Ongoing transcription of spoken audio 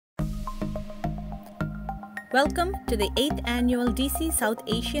Welcome to the 8th Annual DC South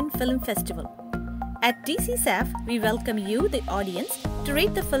Asian Film Festival. At DCSAFF, we welcome you, the audience, to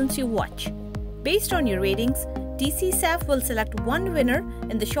rate the films you watch. Based on your ratings, DCSAFF will select one winner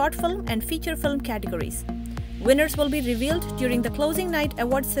in the short film and feature film categories. Winners will be revealed during the closing night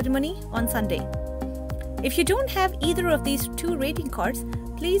award ceremony on Sunday. If you don't have either of these two rating cards,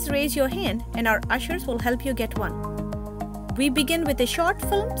 please raise your hand and our ushers will help you get one. We begin with a short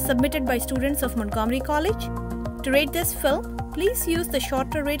film submitted by students of Montgomery College. To rate this film, please use the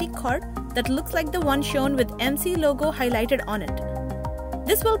shorter rating card that looks like the one shown with MC logo highlighted on it.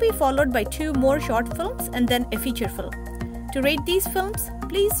 This will be followed by two more short films and then a feature film. To rate these films,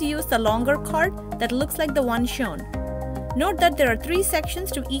 please use the longer card that looks like the one shown. Note that there are 3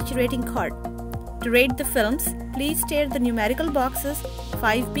 sections to each rating card. To rate the films, please stare the numerical boxes,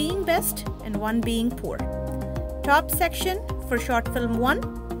 5 being best and 1 being poor. Top section for short film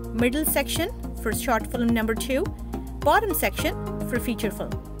 1, middle section for short film number 2, bottom section for feature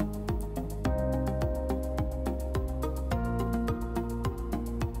film.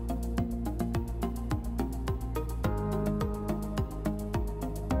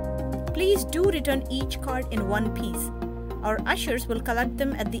 Please do return each card in one piece. Our ushers will collect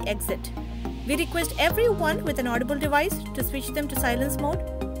them at the exit. We request everyone with an audible device to switch them to silence mode.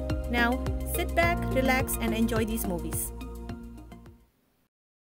 Now, sit back, relax, and enjoy these movies.